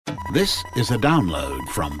This is a download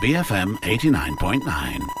from BFM 89.9,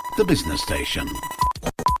 the business station.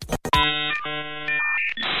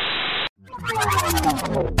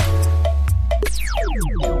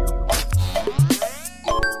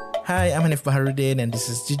 Hi, I'm Hanif Baharuddin and this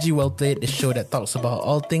is GG Well Played, the show that talks about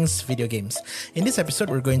all things video games. In this episode,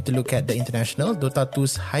 we're going to look at the International, Dota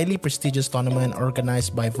 2's highly prestigious tournament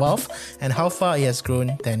organized by Valve and how far it has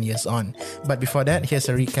grown 10 years on. But before that, here's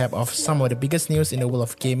a recap of some of the biggest news in the world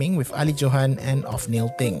of gaming with Ali Johan and Neil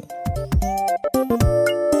Ting.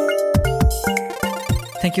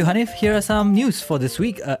 Thank you, Hanif. Here are some news for this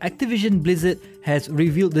week. Activision Blizzard has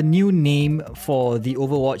revealed the new name for the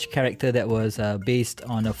Overwatch character that was based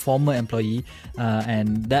on a former employee,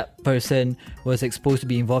 and that person was exposed to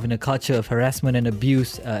be involved in a culture of harassment and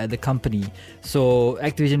abuse at the company. So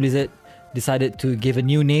Activision Blizzard decided to give a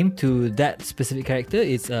new name to that specific character.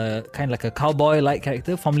 It's kind of like a cowboy-like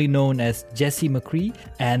character, formerly known as Jesse McCree,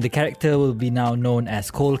 and the character will be now known as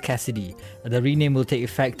Cole Cassidy. The rename will take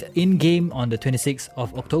effect in-game on the 26th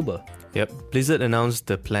of October. Yep, Blizzard announced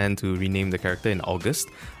the plan to rename the character in August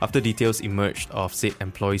after details emerged of said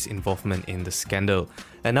employee's involvement in the scandal.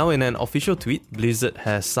 And now in an official tweet, Blizzard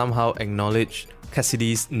has somehow acknowledged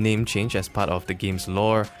Cassidy's name change as part of the game's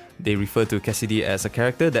lore. They refer to Cassidy as a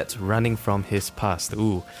character that's running from his past,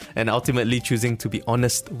 and ultimately choosing to be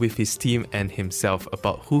honest with his team and himself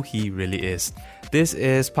about who he really is. This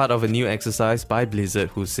is part of a new exercise by Blizzard,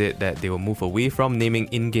 who said that they will move away from naming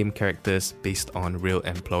in-game characters based on real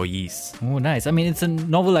employees. Oh, nice. I mean, it's a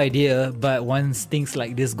novel idea, but once things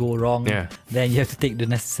like this go wrong, then you have to take the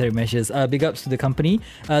necessary measures. Big ups to the company.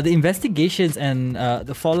 The investigations and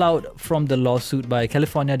the fallout from the lawsuit by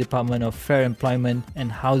California Department of Fair Employment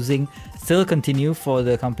and Housing still continue for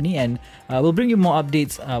the company, and we'll bring you more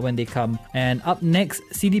updates when they come. And up next,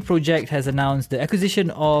 CD Projekt has announced the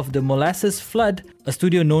acquisition of the Molasses Flood, a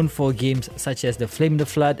studio known for games such as The Flame in the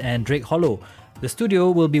Flood and Drake Hollow. The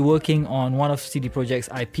studio will be working on one of CD Projekt's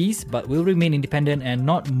IPs, but will remain independent and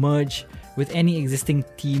not merge with any existing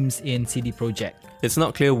teams in CD Projekt. It's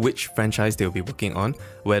not clear which franchise they'll be working on,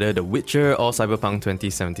 whether The Witcher or Cyberpunk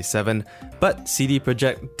 2077, but CD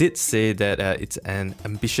Projekt did say that it's an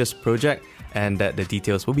ambitious project and that the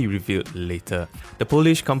details will be revealed later. The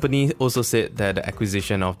Polish company also said that the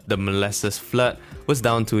acquisition of the Molasses Flood was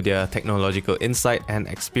down to their technological insight and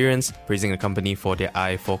experience, praising the company for their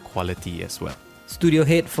eye for quality as well. Studio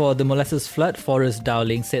head for the Molasses Flood, Forrest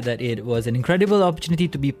Dowling, said that it was an incredible opportunity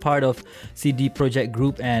to be part of CD Projekt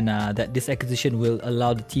Group and that this acquisition will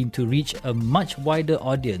allow the team to reach a much wider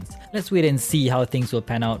audience. Let's wait and see how things will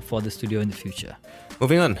pan out for the studio in the future.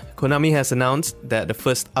 Moving on, Konami has announced that the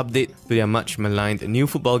first update to their much maligned new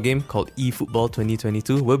football game called eFootball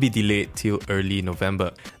 2022 will be delayed till early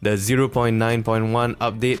November. The 0.9.1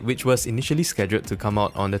 update, which was initially scheduled to come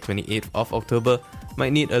out on the 28th of October,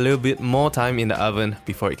 might need a little bit more time in the oven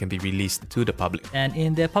before it can be released to the public. And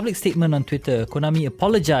in their public statement on Twitter, Konami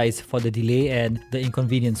apologized for the delay and the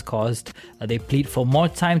inconvenience caused. They plead for more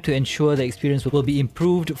time to ensure the experience will be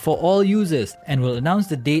improved for all users and will announce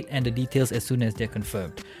the date and the details as soon as they're confirmed.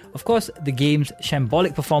 Of course, the game's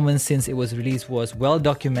shambolic performance since it was released was well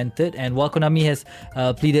documented, and while Konami has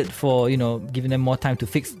pleaded for, giving them more time to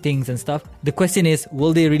fix things and stuff, the question is,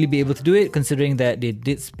 will they really be able to do it, considering that they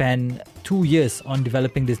did spend 2 years on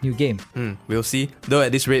developing this new game? We'll see. Though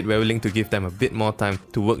at this rate, we're willing to give them a bit more time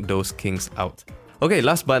to work those kinks out. Okay,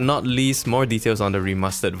 last but not least, more details on the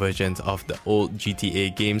remastered versions of the old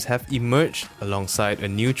GTA games have emerged alongside a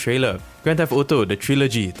new trailer. Grand Theft Auto, the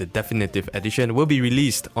trilogy, the definitive edition, will be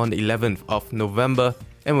released on the 11th of November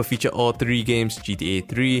and will feature all 3 games, GTA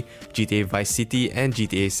 3, GTA Vice City and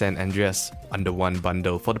GTA San Andreas, under one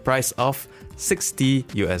bundle for the price of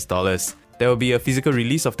 $60. There will be a physical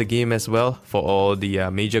release of the game as well for all the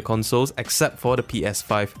major consoles except for the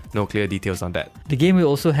PS5. No clear details on that. The game will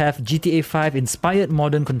also have GTA 5 inspired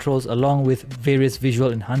modern controls along with various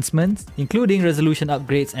visual enhancements, including resolution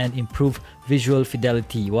upgrades and improved visual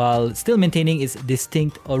fidelity, while still maintaining its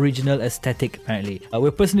distinct original aesthetic apparently. We're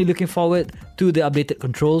personally looking forward to the updated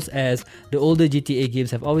controls, as the older GTA games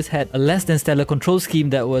have always had a less than stellar control scheme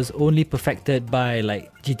that was only perfected by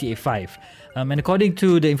GTA 5. And according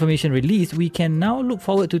to the information released, we can now look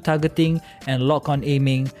forward to targeting and lock-on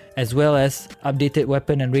aiming, as well as updated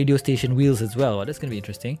weapon and radio station wheels as well. That's going to be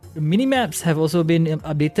interesting. The mini-maps have also been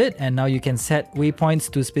updated, and now you can set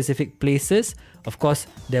waypoints to specific places. Of course,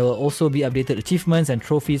 there will also be updated achievements and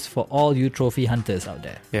trophies for all you trophy hunters out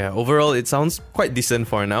there. Yeah, overall it sounds quite decent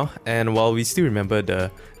for now, and while we still remember the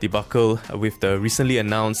debacle with the recently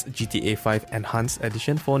announced GTA 5 Enhanced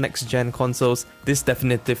Edition for next-gen consoles, this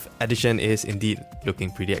definitive edition is is indeed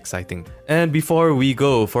looking pretty exciting. And before we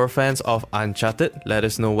go, for fans of Uncharted, let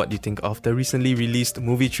us know what you think of the recently released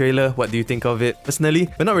movie trailer. What do you think of it? Personally,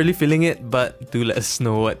 we're not really feeling it, but do let us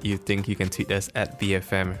know what you think. You can tweet us at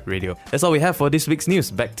BFM Radio. That's all we have for this week's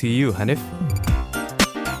news. Back to you, Hanif.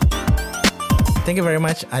 Thank you very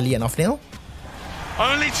much, Ali and Ofnil.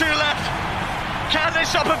 Only 2 left. Can they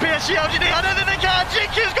stop a PSG LGD? I don't think they can.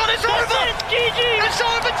 GQ's got it. It's over. GG. It's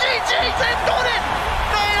over. GG. They've got it.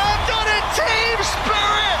 They have done it. Team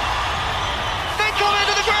spirit. They come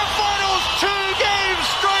into the grand finals. 2 games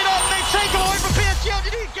straight up. They take away from PSG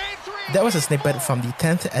LGD. Game 3. That was a snippet from the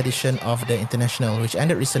 10th edition of the International, which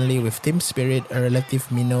ended recently with Team Spirit, a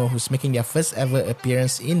relative minnow who's making their first ever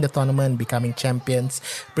appearance in the tournament, becoming champions,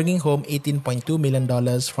 bringing home $18.2 million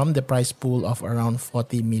from the prize pool of around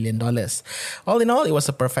 $40 million. All in all, it was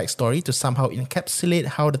a perfect story to somehow encapsulate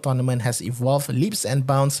how the tournament has evolved leaps and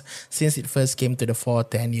bounds since it first came to the fore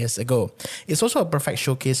 10 years ago. It's also a perfect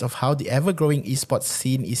showcase of how the ever-growing esports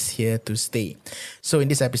scene is here to stay. So in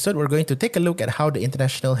this episode, we're going to take a look at how the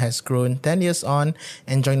International has grown 10 years on,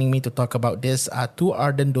 and joining me to talk about this are 2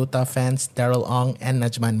 ardent Dota fans, Daryl Ong and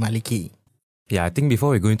Najman Maliki. Yeah, I think before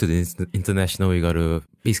we go into the International, we got to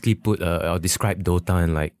basically put or describe Dota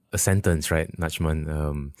in like a sentence, right,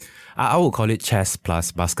 Najman? I would call it chess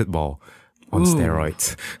plus basketball on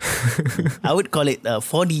steroids. I would call it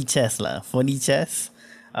 4D chess, 4D chess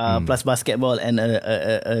plus basketball and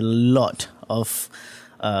a lot of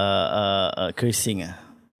cursing.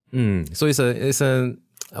 So it's a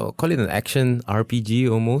I'll call it an action RPG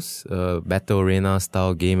almost, battle arena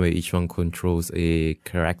style game where each one controls a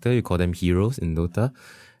character. You call them heroes in Dota.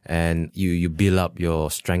 And you build up your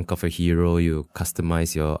strength of a hero, you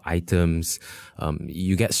customize your items,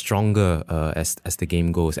 you get stronger as the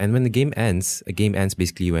game goes. And when the game ends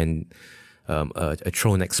basically when a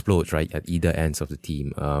throne explodes, right, at either ends of the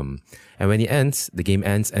team. And when it ends, the game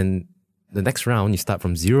ends, and the next round you start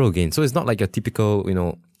from 0 again. So it's not like your typical,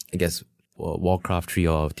 I guess, Warcraft 3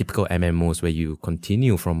 or typical MMOs where you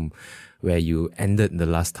continue from where you ended the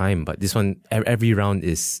last time. But this one, every round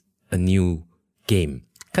is a new game.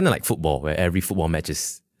 Kind of like football, where every football match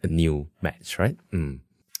is a new match, right?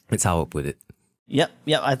 That's how I put it. Yep.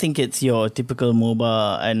 I think it's your typical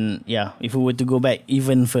MOBA, and yeah, if we were to go back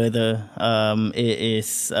even further, it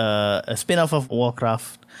is a spin-off of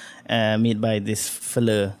Warcraft made by this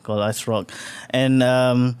fella called IceFrog. And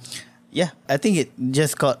yeah, I think it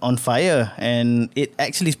just caught on fire, and it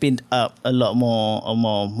actually spinned up a lot more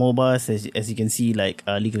MOBAs, as you can see, like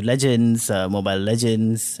League of Legends, Mobile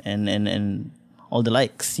Legends, and all the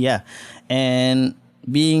likes. Yeah, and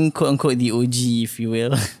being quote unquote the OG, if you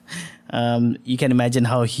will, you can imagine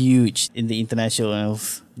how huge in the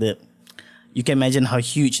internationals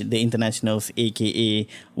aka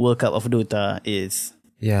World Cup of Dota is.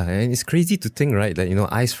 Yeah, and it's crazy to think, right, that,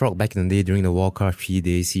 IceFrog back in the day during the Warcraft 3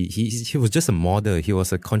 days, he was just a modder. He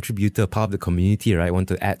was a contributor, part of the community, right? Want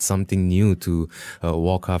to add something new to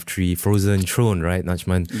Warcraft 3, Frozen Throne, right,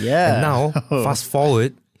 Najman? Yeah. And now, fast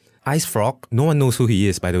forward, IceFrog, no one knows who he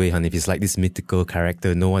is, by the way, Hanif. He's like this mythical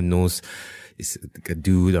character. No one knows it's a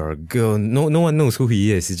dude or a girl. No one knows who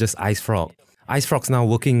he is. It's just IceFrog. IceFrog's now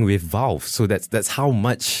working with Valve. So that's how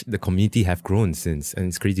much the community have grown since. And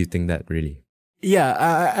it's crazy to think that, really.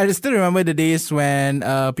 Yeah, I still remember the days when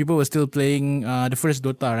people were still playing the first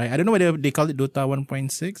Dota, right? I don't know whether they call it Dota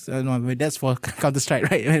 1.6. I don't know, maybe that's for Counter-Strike,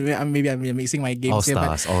 right? Maybe I'm mixing my games here.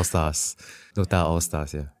 All Stars. Dota All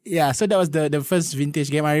Stars, yeah. Yeah, so that was the first vintage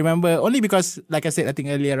game. I remember only because, like I said, I think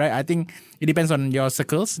earlier, right? I think it depends on your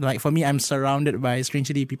circles. Like for me, I'm surrounded by,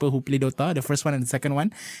 strangely, people who play Dota, the first one and the second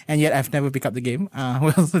one, and yet I've never picked up the game.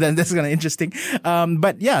 Well, so that's kind of interesting.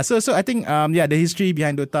 But yeah, so I think, the history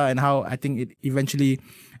behind Dota and how I think it eventually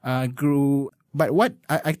grew. But what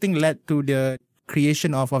I think led to the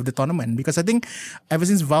creation of the tournament, because I think ever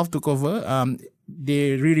since Valve took over,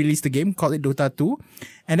 they re-released the game, called it Dota 2.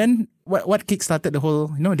 And then what kickstarted the whole,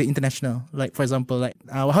 the international? Like, for example, like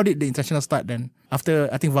how did the international start then? After,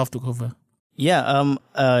 I think, Valve took over. Yeah,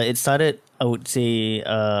 it started, I would say,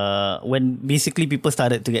 when basically people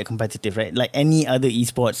started to get competitive, right? Like any other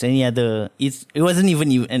esports, it wasn't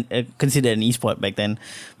even considered an esport back then.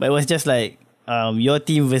 But it was just like your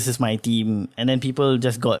team versus my team. And then people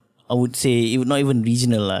just got, I would say, not even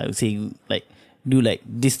regional, I would say, like, do like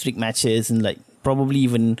district matches and like probably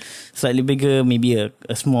even slightly bigger, maybe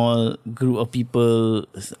a small group of people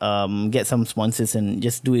get some sponsors and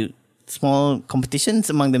just do small competitions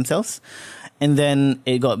among themselves. And then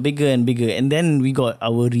it got bigger and bigger. And then we got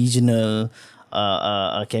our regional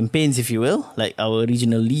campaigns, if you will, like our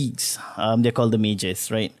regional leagues. They're called the majors,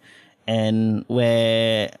 right? And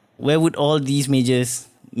where would all these majors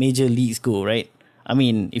major leagues go, right? I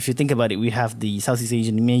mean, if you think about it, we have the Southeast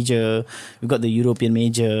Asian major, we've got the European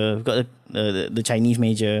major, we've got the Chinese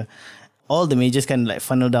major. All the majors kind of like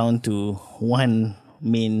funnel down to one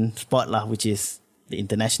main spot lah, which is the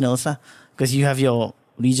internationals lah. Because you have your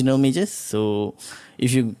regional majors, so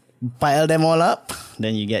if you pile them all up,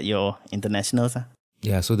 then you get your internationals lah.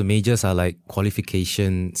 Yeah, so the majors are like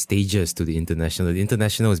qualification stages to the international. The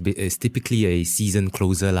international is typically a season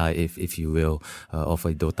closer, if you will, of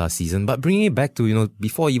a Dota season. But bringing it back to,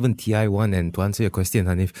 before even TI1, and to answer your question,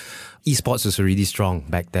 Hanif, esports was already strong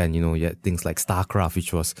back then. You had things like StarCraft,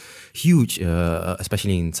 which was huge,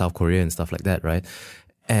 especially in South Korea and stuff like that, right?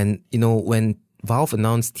 And, when Valve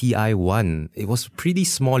announced TI1, it was a pretty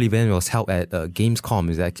small event. It was held at Gamescom.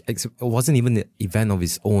 It wasn't even an event of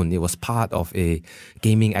its own. It was part of a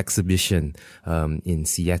gaming exhibition in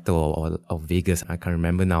Seattle or Vegas. I can't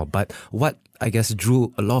remember now. But what I guess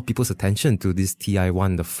drew a lot of people's attention to this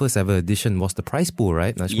TI1, the first ever edition, was the prize pool,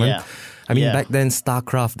 right, Najman? Yeah. I mean, back then,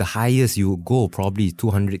 StarCraft, the highest you would go, probably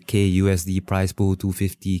 200k USD prize pool,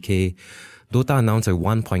 250k. Dota announced a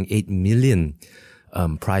 1.8 million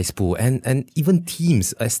prize pool, and even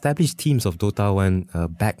established teams of Dota 1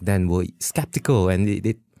 back then were skeptical,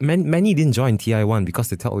 and many didn't join TI1 because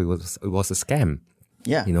they thought it was a scam.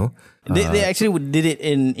 Yeah, they actually did it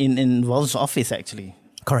in Valve's office actually.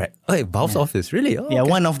 Correct. Oh, Valve's office, really? Oh, yeah, okay.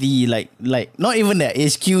 one of the like not even their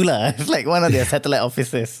HQ lah. It's like one of their satellite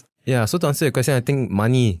offices. Yeah, so to answer your question, I think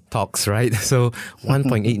money talks, right? So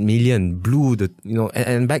 1.8 million blew the,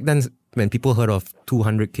 and back then, when people heard of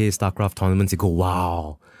 200k StarCraft tournaments, they go,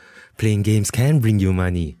 wow, playing games can bring you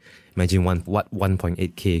money. Imagine what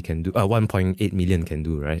 1.8k can do, 1.8 million can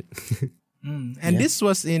do, right? And this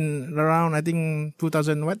was in around, I think,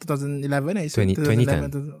 2011, I said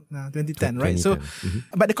 2010. 2010, right? So,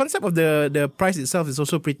 but the concept of the prize itself is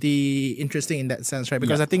also pretty interesting in that sense, right?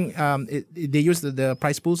 Because I think they use the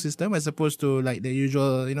prize pool system as opposed to like the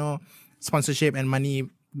usual, sponsorship and money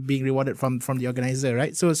being rewarded from the organizer,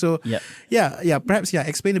 right? So perhaps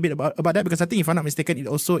explain a bit about that, because I think if I'm not mistaken, it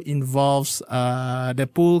also involves the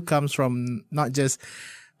pool comes from not just,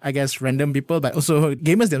 I guess, random people, but also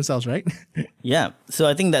gamers themselves, right? Yeah, so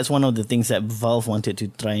I think that's one of the things that Valve wanted to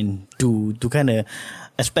try and do to kind of,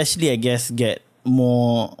 especially I guess, get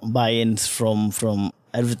more buy-ins from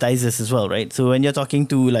advertisers as well, right? So when you're talking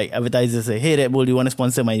to like advertisers, say, hey Red Bull, do you want to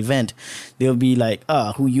sponsor my event? They'll be like,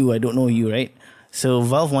 who you? I don't know you, right? So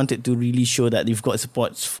Valve wanted to really show that they've got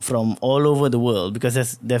supports from all over the world,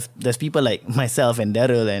 because there's people like myself and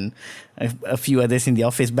Daryl and a few others in the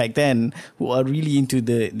office back then who are really into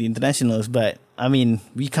the internationals. But I mean,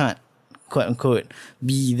 we can't, quote unquote,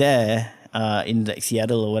 be there in like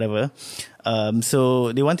Seattle or whatever.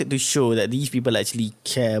 So they wanted to show that these people actually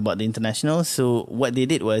care about the internationals. So what they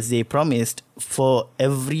did was they promised for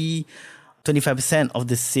every 25% of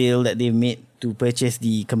the sale that they made to purchase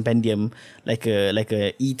the compendium, like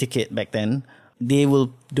a e-ticket back then, they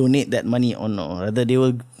will donate that money, or rather they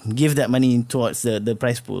will give that money towards the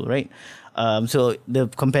prize pool, right? So the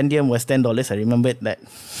compendium was $10. I remembered that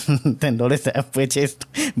 $10 that I purchased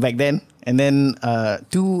back then, and then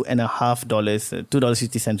 $2.50,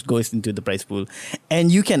 $2.50 goes into the prize pool,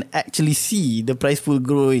 and you can actually see the prize pool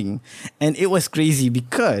growing, and it was crazy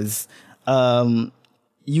because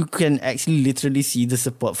you can actually literally see the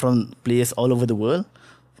support from players all over the world.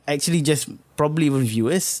 Actually, just probably even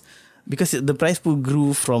viewers, because the prize pool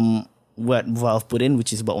grew from what Valve put in,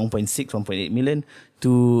 which is about 1.8 million,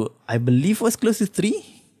 to I believe was close to 3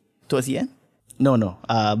 towards the end. No.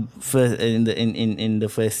 First in the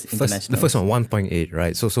first international. The first one, 1.8,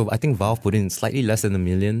 right? So I think Valve put in slightly less than 1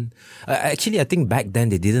 million. Actually, I think back then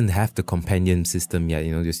they didn't have the compendium system yet.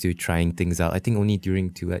 They're still trying things out. I think only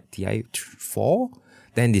during TI4.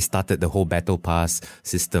 Then they started the whole Battle Pass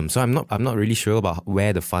system. So I'm not really sure about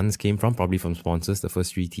where the funds came from, probably from sponsors, the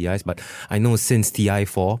first 3 TIs. But I know since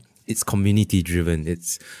TI4, it's community driven.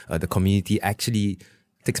 It's the community actually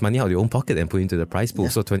takes money out of your own pocket and put into the prize pool. Yeah.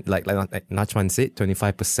 So like Nachman said,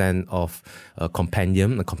 25% of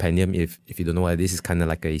compendium. A compendium, if you don't know what it is kind of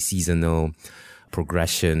like a seasonal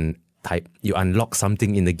progression type. You unlock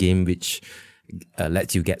something in the game which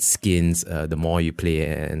lets you get skins the more you play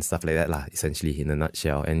and stuff like that lah, essentially in a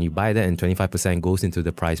nutshell. And you buy that and 25% goes into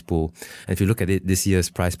the prize pool. And if you look at it, this year's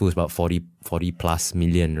prize pool is about 40 plus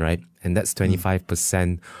million, right? And that's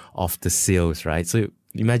 25% of the sales, right? So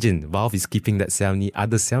imagine Valve is keeping that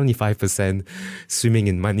other 75% swimming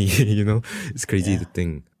in money, It's crazy to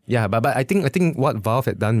think. Yeah, but I think what Valve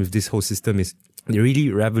had done with this whole system is they really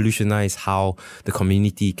revolutionized how the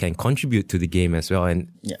community can contribute to the game as well, and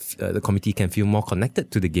the community can feel more connected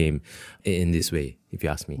to the game in this way, if you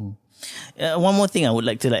ask me. One more thing I would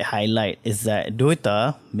like to highlight is that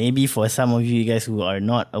Dota, maybe for some of you guys who are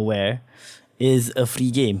not aware, is a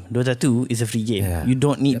free game. Dota 2 is a free game. Yeah. You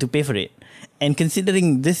don't need to pay for it. And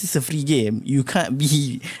considering this is a free game, you can't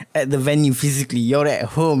be at the venue physically. You're at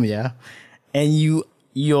home, yeah? And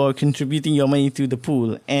you're contributing your money to the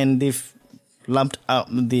pool, and they've lumped out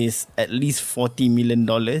this at least $40 million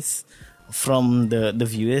from the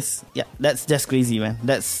viewers. Yeah, that's just crazy, man.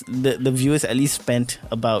 That's the viewers at least spent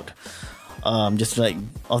about just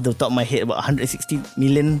off the top of my head about $160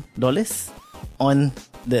 million on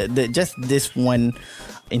the just this one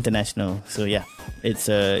international. So yeah, it's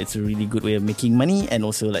a really good way of making money and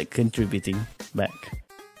also contributing back.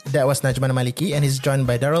 That was Najman Maliki, and he's joined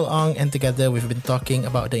by Daryl Ong, and together we've been talking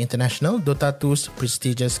about the international Dota 2's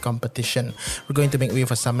prestigious competition. We're going to make way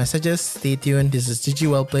for some messages. Stay tuned. This is GG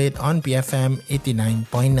Well Played on BFM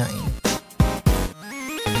 89.9.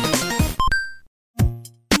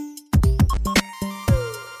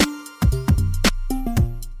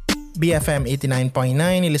 BFM 89.9,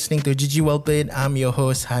 you're listening to GG Well Played. I'm your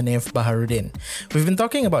host, Hanif Baharuddin. We've been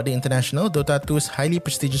talking about the international Dota 2's highly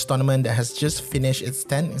prestigious tournament that has just finished its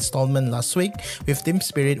 10th installment last week, with Team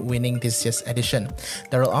Spirit winning this year's edition.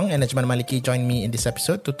 Daryl Ong and Najman Maliki joined me in this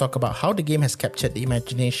episode to talk about how the game has captured the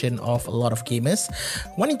imagination of a lot of gamers.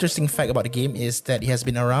 One interesting fact about the game is that it has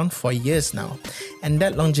been around for years now, and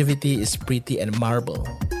that longevity is pretty admirable.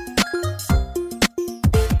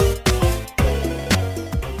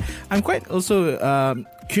 I'm quite also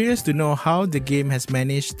curious to know how the game has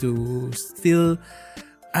managed to still,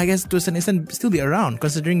 I guess to a certain extent, still be around,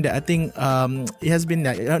 considering that I think it has been,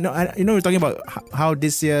 we're talking about how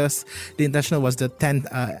this year's the international was the 10th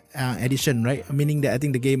edition, right? Meaning that I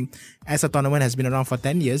think the game as a tournament has been around for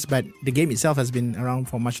 10 years, but the game itself has been around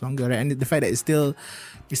for much longer, right? And the fact that it still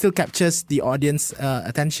captures the audience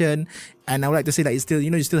attention, and I would like to say that it's still,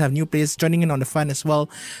 you still have new players joining in on the fun as well.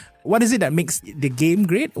 What is it that makes the game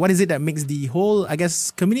great? What is it that makes the whole, I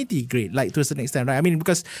guess, community great, to a certain extent, right? I mean,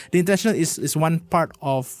 because the international is one part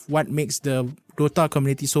of what makes the Dota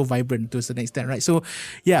community so vibrant to a certain extent, right? So,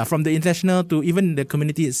 yeah, from the international to even the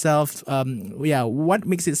community itself, what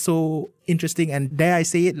makes it so interesting and, dare I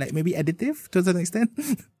say it, maybe addictive to a certain extent?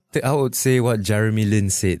 I would say what Jeremy Lin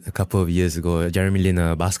said a couple of years ago. Jeremy Lin,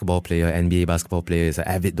 a basketball player, NBA basketball player, is an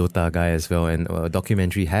avid Dota guy as well. And a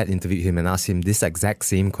documentary had interviewed him and asked him this exact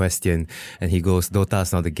same question. And he goes, Dota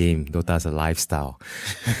is not a game. Dota is a lifestyle.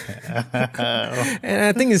 And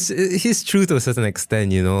I think he's true to a certain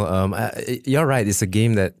extent, You're right. It's a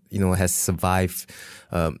game that, has survived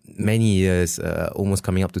many years, almost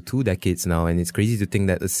coming up to 2 decades now, and it's crazy to think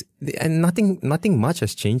that nothing much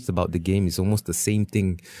has changed about the game. It's almost the same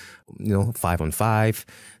thing, 5-on-5,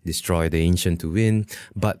 destroy the ancient to win.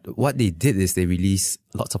 But what they did is they released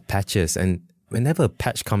lots of patches, and whenever a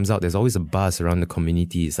patch comes out, there's always a buzz around the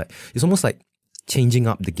community. It's almost like changing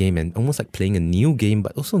up the game and almost like playing a new game,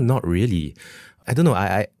 but also not really. I don't know.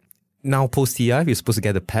 I now post TI, we're supposed to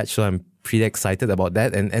get a patch, so I'm pretty excited about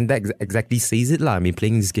that, and that exactly says it lah. I've been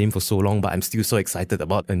playing this game for so long, but I'm still so excited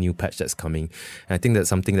about a new patch that's coming. And I think that's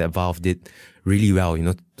something that Valve did really well,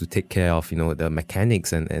 to take care of, the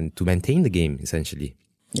mechanics and to maintain the game, essentially.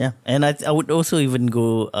 Yeah, and I would also even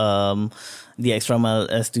go the extra mile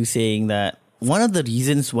as to saying that one of the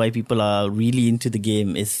reasons why people are really into the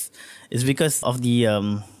game is because of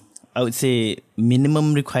the I would say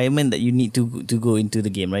minimum requirement that you need to go into the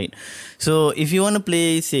game, right? So if you want to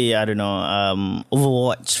play, say, I don't know,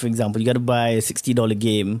 Overwatch, for example, you got to buy a $60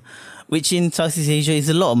 game, which in Southeast Asia is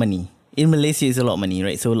a lot of money. In Malaysia, it's a lot of money,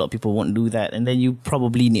 right? So a lot of people won't do that. And then you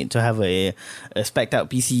probably need to have a spec'd out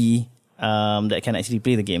PC that can actually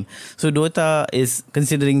play the game. So Dota is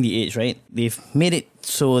considering the age, right? They've made it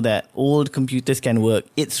so that old computers can work.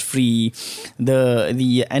 It's free.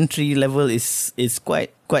 The entry level is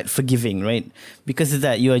quite forgiving, right? Because of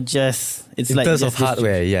that, you are just in terms of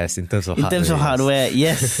hardware, yes. In terms of hardware,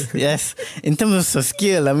 yes. In terms of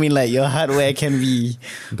skill, I mean, your hardware can be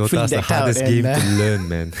Dota is the hardest game to learn,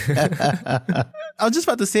 man. I was just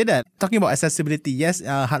about to say that, talking about accessibility, yes,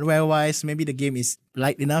 hardware-wise, maybe the game is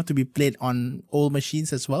light enough to be played on old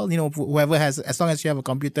machines as well. Whoever has, as long as you have a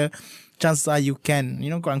computer, chances are you can,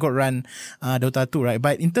 quote-unquote, run Dota 2, right?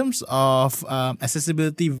 But in terms of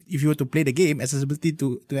accessibility, if you were to play the game, accessibility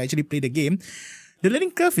to actually play the game, the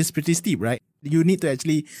learning curve is pretty steep, right? You need to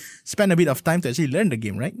actually spend a bit of time to actually learn the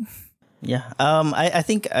game, right? Yeah. I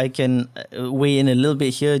think I can weigh in a little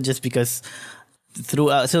bit here just because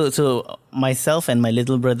throughout, so myself and my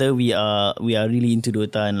little brother, we are really into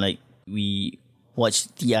Dota, and we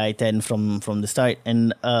watched TI-10 from the start,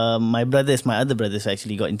 and my other brothers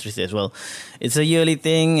actually got interested as well. It's a yearly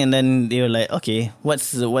thing, and then they were like, okay,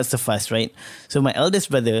 what's the fuss, right? So my eldest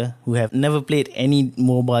brother, who have never played any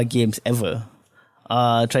mobile games ever,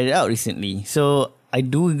 tried it out recently. So I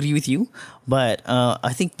do agree with you, but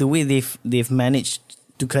I think the way they've managed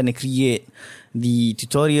to kind of create the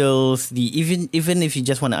tutorials, even if you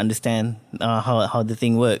just want to understand how the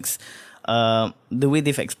thing works, the way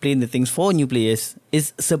they've explained the things for new players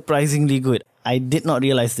is surprisingly good. I did not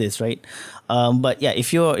realize this, right? But yeah,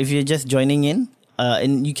 if you're just joining in,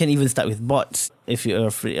 and you can even start with bots if you're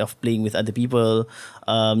afraid of playing with other people.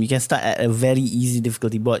 You can start at a very easy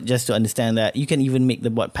difficulty bot just to understand that. You can even make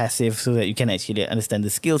the bot passive so that you can actually understand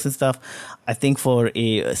the skills and stuff. I think for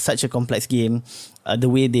such a complex game, the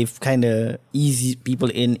way they've kind of eased people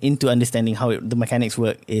into understanding how the mechanics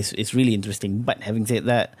work is really interesting. But having said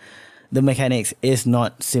that, the mechanics is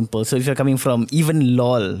not simple. So if you're coming from even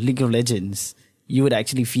LOL, League of Legends, you would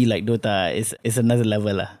actually feel like Dota is another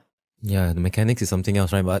level. Yeah, the mechanics is something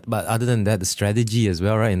else, right? But other than that, the strategy as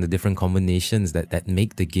well, right? And the different combinations that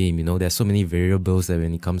make the game, there's so many variables that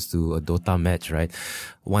when it comes to a Dota match, right?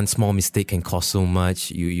 One small mistake can cost so much.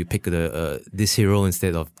 You pick this hero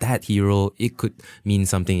instead of that hero, it could mean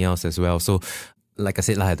something else as well. So, like I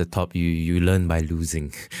said, at the top, you learn by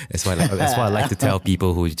losing. That's why I like to tell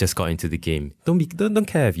people who just got into the game. Don't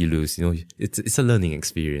care if you lose. It's a learning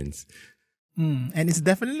experience. And it's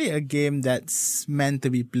definitely a game that's meant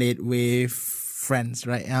to be played with friends,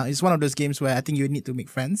 right? It's one of those games where I think you need to make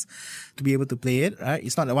friends to be able to play it, right?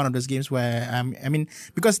 It's not one of those games where,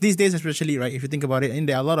 because these days especially, right, if you think about it, and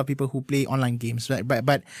there are a lot of people who play online games, right?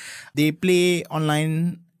 But they play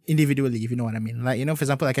online individually, if you know what I mean. Like, for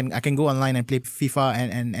example, I can go online and play FIFA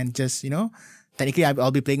and just, technically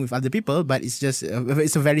I'll be playing with other people, but it's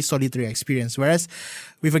a very solitary experience. Whereas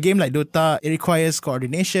with a game like Dota, it requires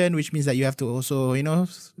coordination, which means that you have to also,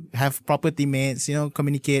 have proper teammates,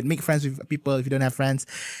 communicate, make friends with people if you don't have friends,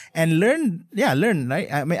 and learn,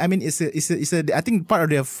 right? I think part of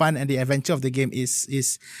the fun and the adventure of the game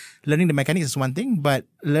is learning the mechanics is one thing, but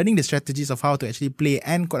learning the strategies of how to actually play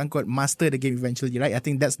and quote unquote master the game eventually, right? I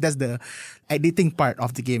think that's the editing part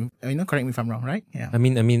of the game. Correct me if I'm wrong, right? Yeah. I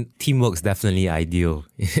mean, teamwork's definitely ideal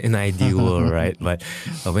in an ideal world, right? But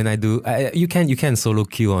when I do, you can solo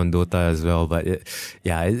queue on Dota as well. But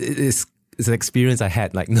it's an experience I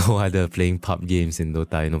had like no other playing pub games in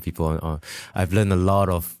Dota. People I've learned a lot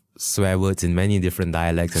of swear words in many different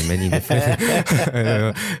dialects and many different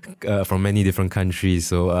from many different countries.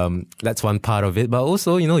 So that's one part of it. But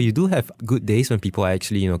also, you do have good days when people are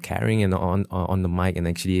actually carrying and on the mic and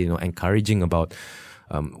actually encouraging about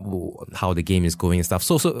how the game is going and stuff.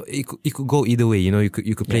 So it could go either way. You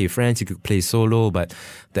could play with friends, you could play solo, but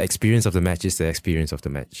the experience of the match is the experience of the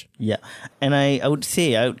match. Yeah, and I would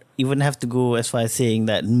say I would even have to go as far as saying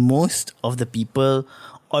that most of the people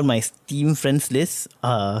on my Steam friends list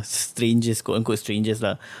are strangers, quote unquote strangers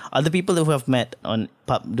lah. Are the people who have met on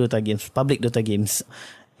public Dota games,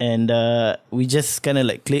 and we just kind of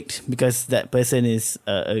like clicked because that person is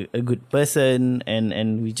a good person,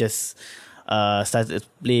 and we just started to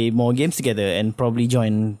play more games together, and probably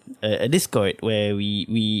join a Discord where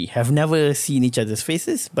we have never seen each other's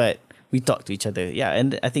faces, but we talk to each other. Yeah,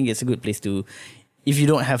 and I think it's a good place to, if you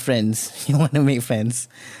don't have friends, you want to make friends,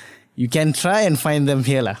 you can try and find them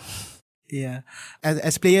here lah. Yeah.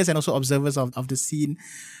 As players and also observers of the scene,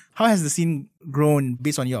 how has the scene grown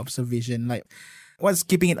based on your observation? Like, what's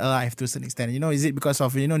keeping it alive to a certain extent? Is it because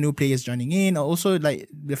of, new players joining in, or also like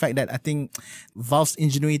the fact that I think Valve's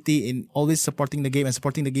ingenuity in always supporting the game and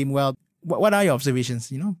supporting the game well? What are your observations,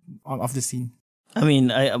 of the scene? I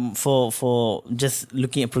mean, for just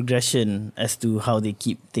looking at progression as to how they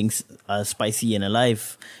keep things spicy and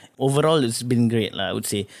alive, overall it's been great, I would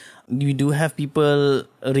say. You do have people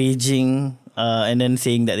raging and then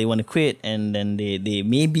saying that they want to quit, and then they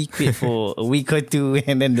maybe quit for a week or two,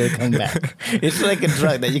 and then they'll come back. It's like a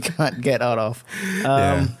drug that you can't get out of.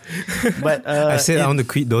 But I said I want to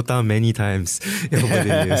quit Dota many times over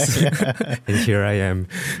the years, and here I am.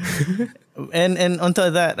 And on top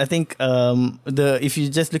of that, I think if you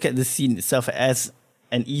just look at the scene itself as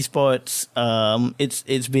an esports,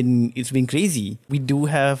 it's been crazy. We do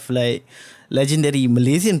have like legendary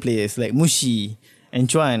Malaysian players like Mushi and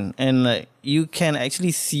Chuan, and like you can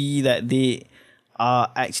actually see that they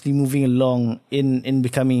are actually moving along in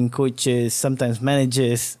becoming coaches, sometimes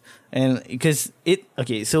managers. And because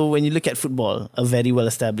so when you look at football, a very well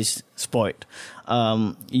established sport,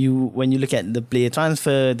 when you look at the player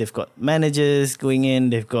transfer, they've got managers going in,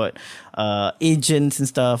 they've got agents and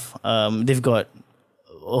stuff, they've got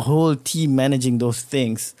a whole team managing those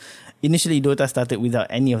things. initially Dota started without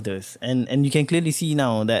any of those. And you can clearly see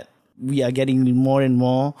now that we are getting more and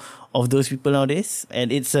more of those people nowadays.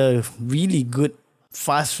 And it's a really good,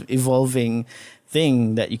 fast evolving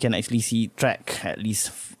thing that you can actually see track at least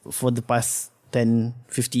for the past 10,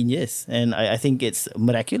 15 years. And I think it's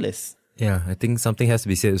miraculous. Yeah, I think something has to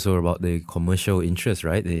be said also about the commercial interest,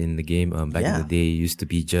 right? In the game, back in the day, it used to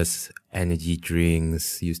be just energy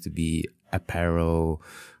drinks, used to be apparel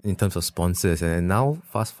in terms of sponsors. And now,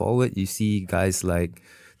 fast forward, you see guys like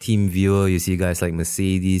TeamViewer, you see guys like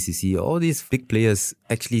Mercedes, you see all these big players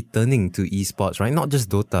actually turning to esports, right? Not just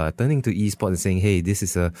Dota, turning to esports and saying, hey, this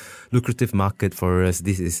is a lucrative market for us.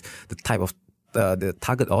 This is the type of the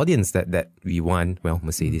target audience that we want. Well,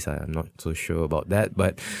 Mercedes, I'm not so sure about that,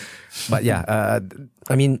 but yeah,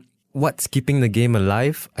 I mean, what's keeping the game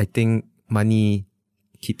alive? I think money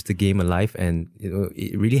keeps the game alive, and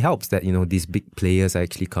it really helps that these big players are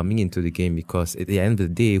actually coming into the game, because at the end of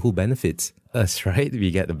the day, who benefits? Us, right?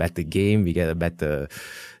 We get a better game, we get a better,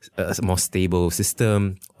 more stable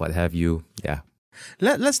system, what have you. Yeah.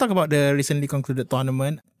 Let's talk about the recently concluded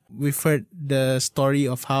tournament. We've heard the story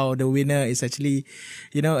of how the winner is actually,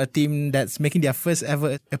 a team that's making their first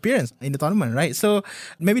ever appearance in the tournament, right? So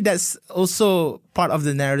maybe that's also part of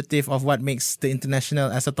the narrative of what makes the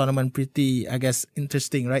international as a tournament pretty, I guess,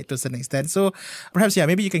 interesting, right? To a certain extent. So perhaps,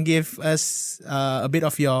 maybe you can give us a bit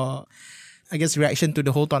of your, I guess, reaction to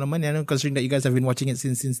the whole tournament, considering that you guys have been watching it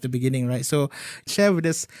since the beginning, right? So share with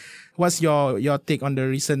us, what's your take on the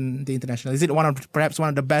international? Is it perhaps one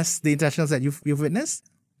of the best the internationals that you've witnessed?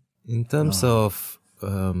 In terms of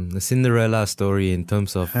the Cinderella story, in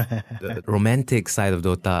terms of the romantic side of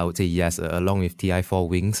Dota, I would say yes. Along with TI4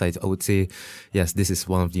 Wings, I would say yes, this is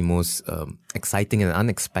one of the most exciting and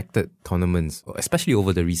unexpected tournaments, especially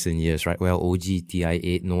over the recent years, right? Well, OG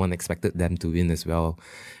TI8, no one expected them to win as well,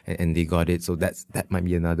 and they got it. So that might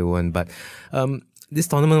be another one. But this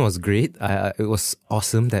tournament was great. It was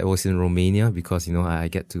awesome that it was in Romania, because I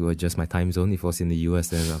get to adjust my time zone. If it was in the US,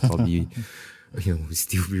 then I'll probably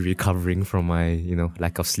still be recovering from my,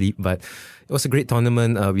 lack of sleep. But it was a great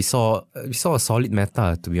tournament. We saw a solid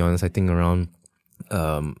meta, to be honest. I think around,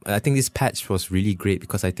 I think this patch was really great,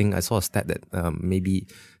 because I think I saw a stat that maybe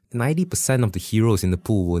 90% of the heroes in the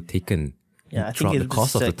pool were taken throughout the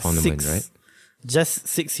course of the tournament, right? Just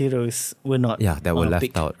 6 heroes were not. Yeah, that were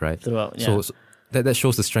left out, right? Throughout, yeah. So that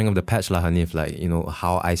shows the strength of the patch, Hanif,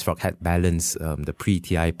 how IceRock had balanced the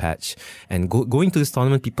pre-TI patch. And going to this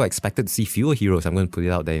tournament, people expected to see fewer heroes. I'm going to put it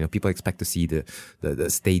out there. People expect to see the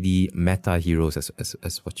steady meta heroes,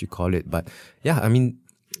 as what you call it. But yeah, I mean,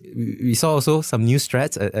 we saw also some new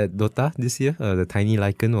strats at Dota this year. The Tiny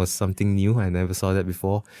Lycan was something new. I never saw that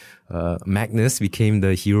before. Magnus became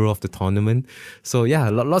the hero of the tournament. So yeah,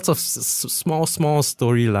 lots of small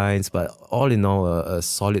storylines, but all in all, a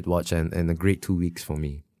solid watch and a great 2 weeks for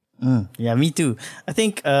me. Yeah, me too. I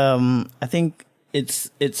think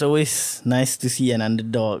it's always nice to see an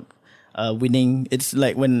underdog winning. It's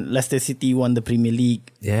like when Leicester City won the Premier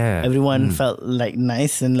League. Yeah, everyone felt like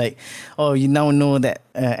nice, and like, oh, you now know that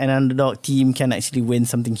an underdog team can actually win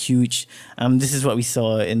something huge. This is what we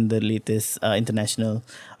saw in the latest international,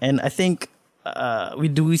 and I think we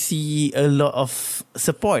do see a lot of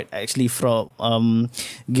support actually from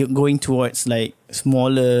going towards like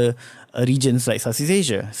smaller regions like Southeast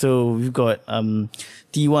Asia. So we've got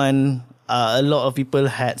T1. A lot of people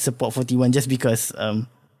had support for T1 just because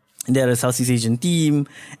they're a Southeast Asian team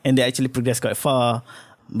and they actually progressed quite far.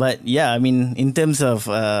 But yeah, I mean, in terms of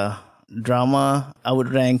drama, I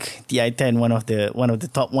would rank TI10 one of the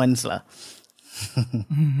top ones lah.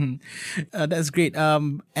 That's great.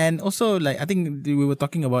 And also, like, I think we were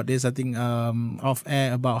talking about this, I think, off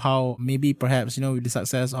air, about how maybe perhaps, with the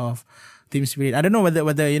success of Team Spirit, I don't know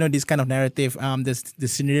whether this kind of narrative, the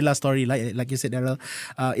Cinderella story, like you said, Daryl,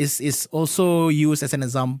 is also used as an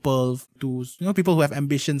example to people who have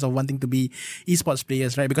ambitions of wanting to be esports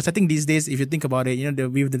players, right? Because I think these days, if you think about it,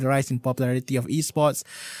 with the rise in popularity of esports,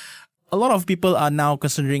 a lot of people are now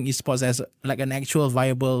considering esports as like an actual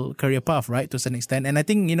viable career path, right? To a certain extent. And I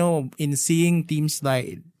think, in seeing teams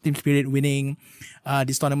like Team Spirit winning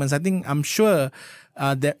these tournaments, I'm sure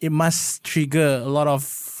that it must trigger a lot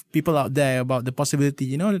of people out there about the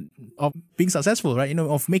possibility, of being successful, right?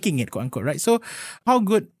 Of making it, quote unquote, right? So how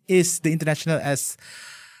good is the international as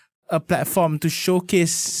a platform to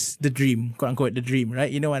showcase the dream, quote unquote, the dream,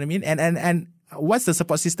 right? You know what I mean? And what's the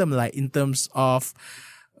support system like in terms of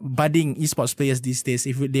budding esports players these days,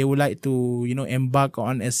 if they would like to, embark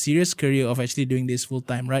on a serious career of actually doing this full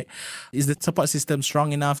time, right? Is the support system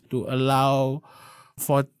strong enough to allow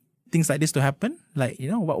for things like this to happen? Like,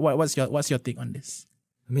 what's your take on this?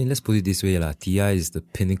 I mean, let's put it this way, TI is the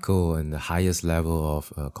pinnacle and the highest level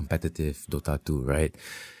of competitive Dota 2, right?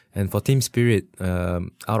 And for Team Spirit,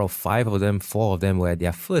 out of 5 of them, 4 of them were at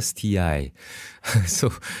their first TI.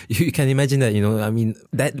 So you can imagine that,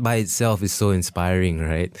 that by itself is so inspiring,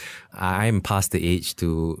 right? I'm past the age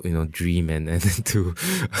to, dream and to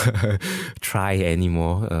try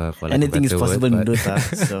anymore. For anything is possible in Dota,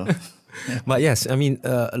 so... But yes,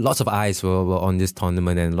 lots of eyes were on this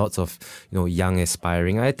tournament and lots of, young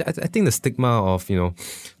aspiring. I think the stigma of,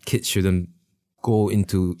 kids shouldn't go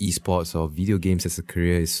into esports or video games as a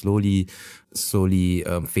career is slowly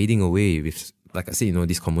fading away with, like I said,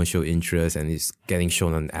 this commercial interest, and it's getting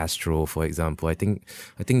shown on Astro, for example. I think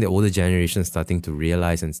the older generation is starting to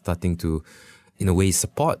realize and starting to, in a way,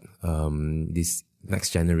 support this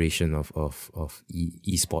next generation of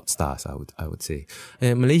esports stars, I would say.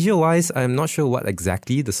 Malaysia wise, I'm not sure what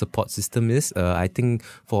exactly the support system is. I think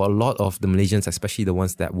for a lot of the Malaysians, especially the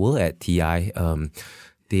ones that were at TI,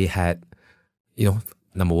 they had,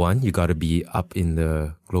 number one, you got to be up in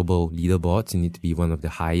the global leaderboards. You need to be one of the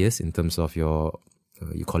highest in terms of your,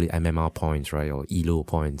 you call it MMR points, right? Or ELO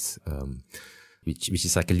points, which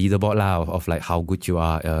is like a leaderboard of like how good you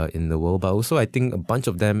are in the world. But also I think a bunch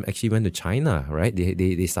of them actually went to China, right?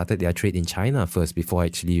 They started their trade in China first before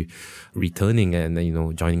actually returning and,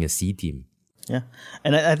 joining a C team. Yeah.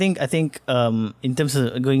 And I think in terms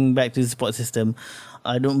of going back to the support system,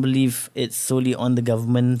 I don't believe it's solely on the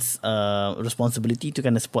government's responsibility to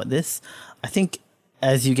kind of support this. I think,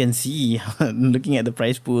 as you can see, looking at the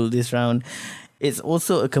prize pool this round, it's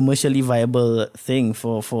also a commercially viable thing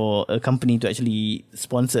for a company to actually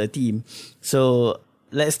sponsor a team. So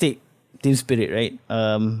let's take Team Spirit, right?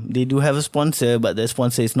 They do have a sponsor, but the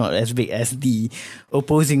sponsor is not as big as the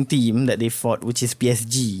opposing team that they fought, which is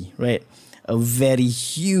PSG, right? A very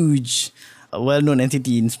huge, well-known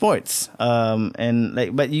entity in sports. As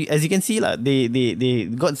you can see, they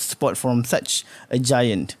got support from such a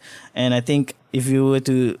giant. And I think if you were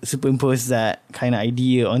to superimpose that kind of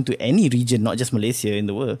idea onto any region, not just Malaysia in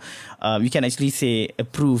the world, you can actually say a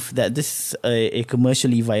proof that this is a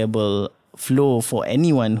commercially viable flow for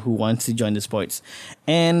anyone who wants to join the sports.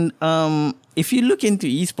 And if you look into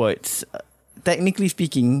esports, technically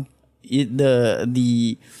speaking,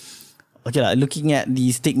 looking at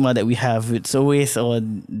the stigma that we have, it's always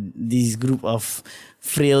this group of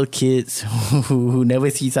frail kids who never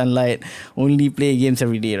see sunlight, only play games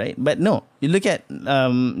every day, right? But no, you look at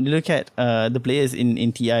the players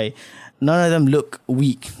in TI. None of them look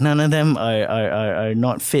weak. None of them are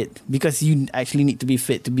not fit, because you actually need to be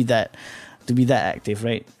fit to be that active,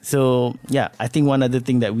 right? So yeah, I think one other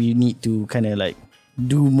thing that we need to kind of like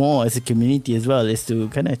do more as a community as well is to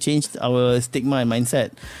kind of change our stigma and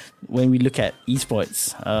mindset when we look at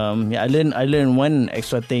esports. I learned one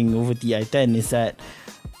extra thing over TI10 is that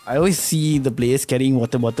I always see the players carrying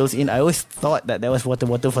water bottles in. I always thought that was water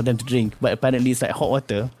bottle for them to drink, but apparently it's like hot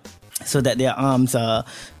water, so that their arms are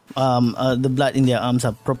the blood in their arms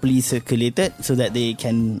are properly circulated, so that they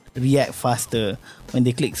can react faster when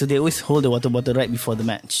they click. So they always hold the water bottle right before the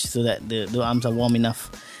match, so that the arms are warm enough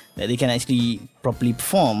that they can actually properly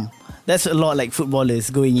perform. That's a lot like footballers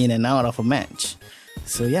going in and out of a match.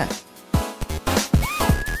 So yeah.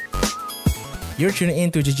 You're tuning in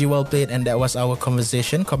to GG Well Played, and that was our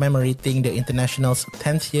conversation commemorating the International's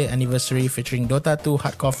 10th year anniversary, featuring Dota 2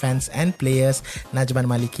 hardcore fans and players Najman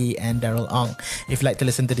Maliki and Daryl Ong. If you'd like to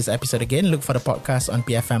listen to this episode again, look for the podcast on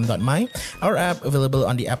pfm.my, our app available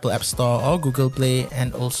on the Apple App Store or Google Play,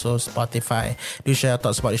 and also Spotify. Do share your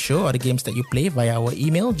thoughts about the show or the games that you play via our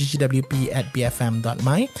email,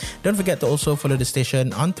 ggwp@bfm.my. Don't forget to also follow the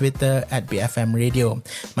station on Twitter @BFM Radio.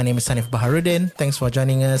 My name is Hanif Baharuddin. Thanks for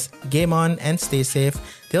joining us. Game on and stay safe.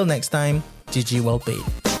 Till next time, GG Well Played.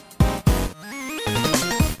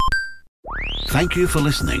 Thank you for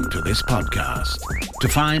listening to this podcast. To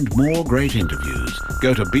find more great interviews,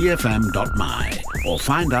 go to bfm.my or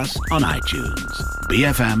find us on iTunes.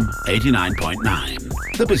 BFM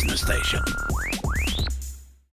 89.9, the business station.